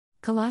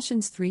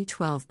Colossians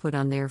 3:12 Put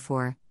on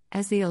therefore,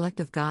 as the elect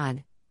of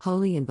God,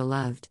 holy and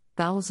beloved,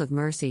 bowels of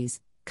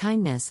mercies,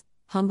 kindness,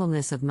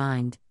 humbleness of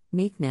mind,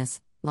 meekness,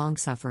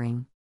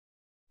 longsuffering.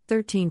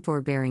 13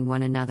 Forbearing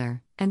one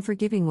another, and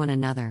forgiving one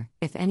another,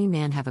 if any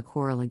man have a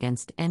quarrel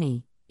against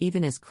any,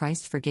 even as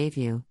Christ forgave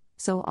you,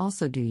 so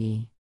also do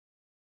ye.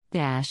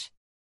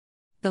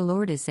 The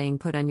Lord is saying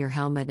put on your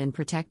helmet and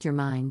protect your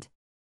mind.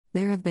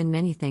 There have been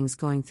many things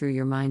going through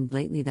your mind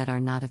lately that are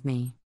not of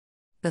me.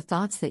 The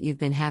thoughts that you've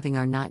been having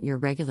are not your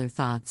regular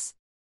thoughts.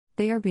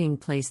 They are being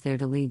placed there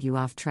to lead you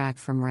off track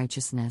from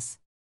righteousness.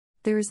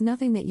 There is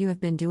nothing that you have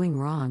been doing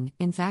wrong,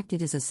 in fact,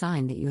 it is a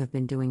sign that you have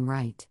been doing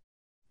right.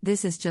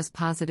 This is just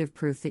positive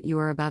proof that you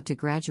are about to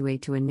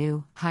graduate to a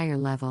new, higher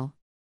level.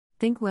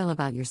 Think well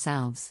about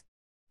yourselves.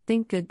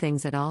 Think good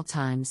things at all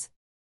times.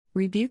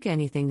 Rebuke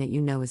anything that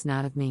you know is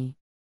not of me.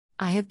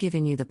 I have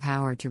given you the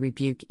power to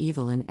rebuke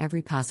evil in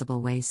every possible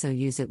way, so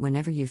use it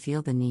whenever you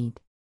feel the need.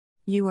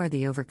 You are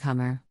the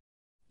overcomer.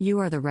 You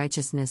are the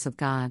righteousness of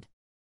God.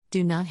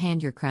 Do not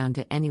hand your crown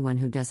to anyone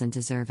who doesn't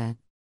deserve it.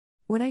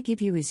 What I give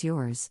you is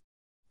yours.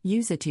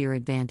 Use it to your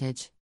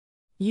advantage.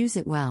 Use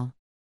it well.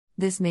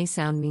 This may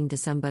sound mean to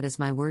some, but as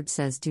my word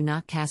says, do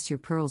not cast your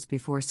pearls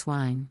before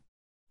swine.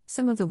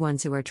 Some of the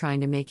ones who are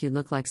trying to make you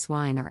look like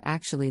swine are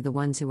actually the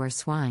ones who are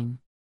swine.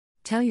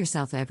 Tell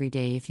yourself every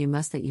day, if you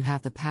must, that you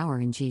have the power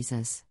in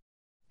Jesus.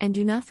 And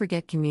do not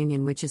forget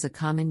communion, which is a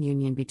common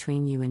union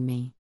between you and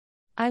me.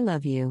 I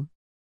love you.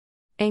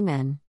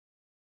 Amen.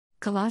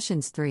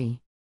 Colossians 3:3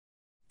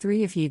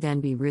 If ye then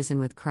be risen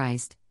with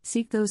Christ,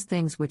 seek those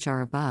things which are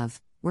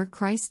above, where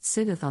Christ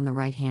sitteth on the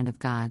right hand of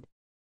God.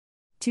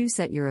 2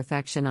 Set your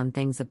affection on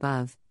things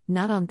above,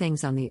 not on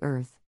things on the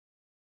earth.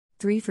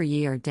 3 For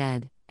ye are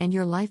dead, and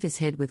your life is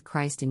hid with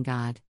Christ in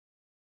God.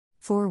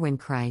 4 When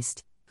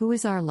Christ, who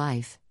is our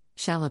life,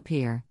 shall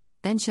appear,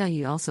 then shall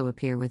ye also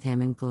appear with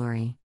him in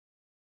glory.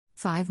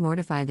 5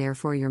 Mortify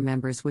therefore your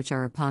members which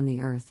are upon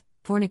the earth,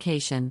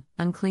 fornication,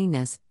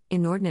 uncleanness,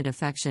 inordinate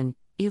affection,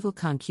 evil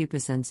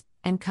concupiscence,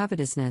 and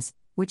covetousness,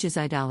 which is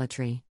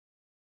idolatry.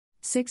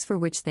 6 For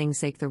which things'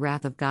 sake the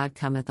wrath of God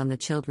cometh on the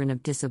children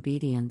of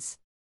disobedience.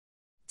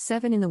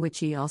 7 In the which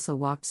ye also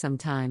walked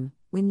sometime,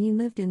 when ye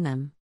lived in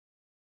them.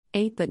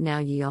 8 But now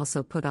ye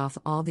also put off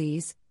all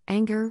these,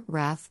 anger,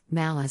 wrath,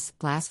 malice,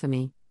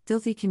 blasphemy,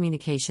 filthy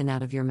communication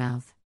out of your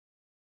mouth.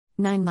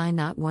 9 Lie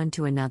not one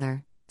to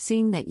another,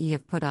 seeing that ye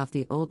have put off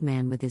the old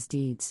man with his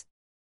deeds.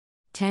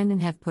 10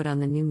 And have put on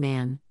the new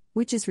man,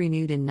 which is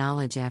renewed in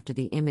knowledge after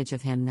the image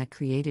of him that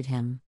created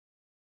him.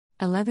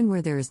 11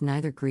 Where there is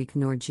neither Greek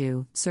nor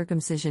Jew,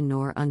 circumcision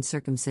nor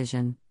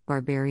uncircumcision,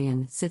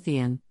 barbarian,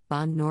 Scythian,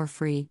 bond nor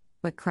free,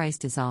 but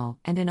Christ is all,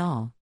 and in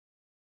all.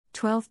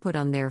 12 Put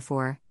on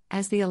therefore,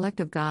 as the elect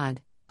of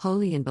God,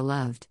 holy and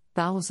beloved,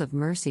 bowels of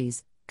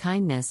mercies,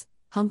 kindness,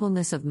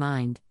 humbleness of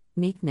mind,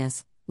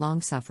 meekness,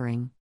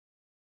 longsuffering.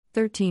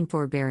 13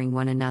 Forbearing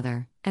one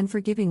another, and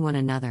forgiving one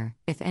another,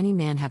 if any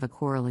man have a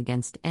quarrel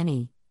against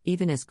any,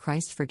 even as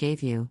Christ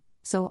forgave you,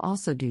 so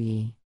also do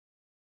ye.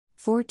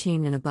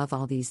 14 And above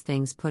all these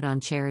things put on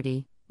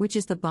charity, which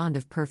is the bond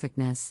of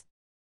perfectness.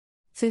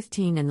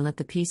 15 And let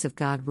the peace of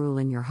God rule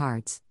in your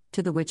hearts,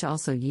 to the which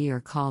also ye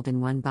are called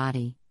in one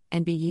body,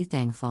 and be ye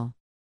thankful.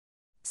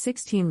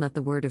 16 Let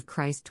the word of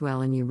Christ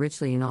dwell in you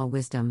richly in all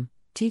wisdom,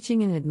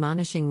 teaching and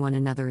admonishing one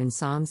another in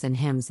psalms and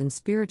hymns and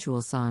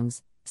spiritual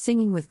songs,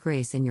 singing with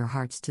grace in your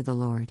hearts to the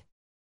Lord.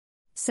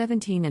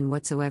 17 And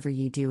whatsoever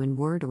ye do in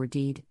word or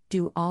deed,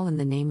 do all in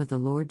the name of the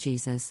Lord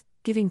Jesus,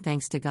 giving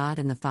thanks to God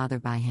and the Father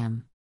by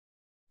him.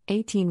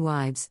 18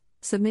 Wives,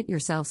 submit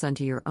yourselves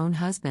unto your own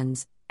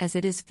husbands, as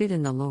it is fit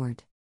in the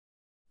Lord.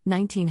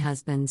 19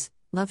 Husbands,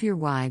 love your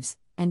wives,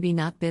 and be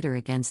not bitter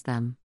against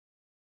them.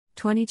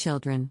 20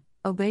 Children,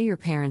 obey your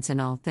parents in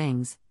all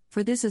things,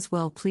 for this is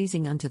well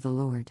pleasing unto the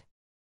Lord.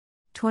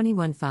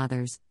 21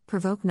 Fathers,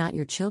 provoke not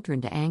your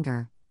children to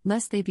anger,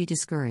 lest they be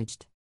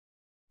discouraged.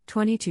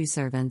 22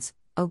 Servants,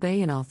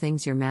 obey in all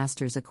things your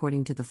masters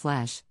according to the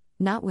flesh,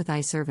 not with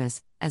eye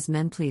service, as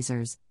men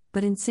pleasers,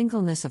 but in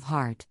singleness of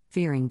heart,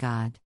 fearing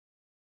God.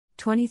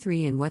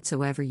 23 And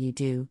whatsoever ye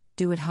do,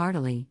 do it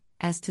heartily,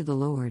 as to the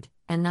Lord,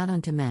 and not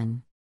unto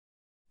men.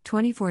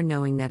 24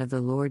 Knowing that of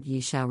the Lord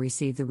ye shall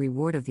receive the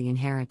reward of the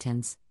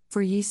inheritance,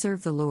 for ye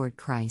serve the Lord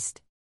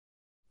Christ.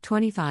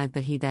 25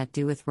 But he that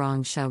doeth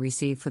wrong shall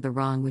receive for the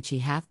wrong which he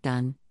hath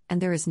done,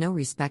 and there is no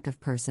respect of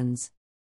persons.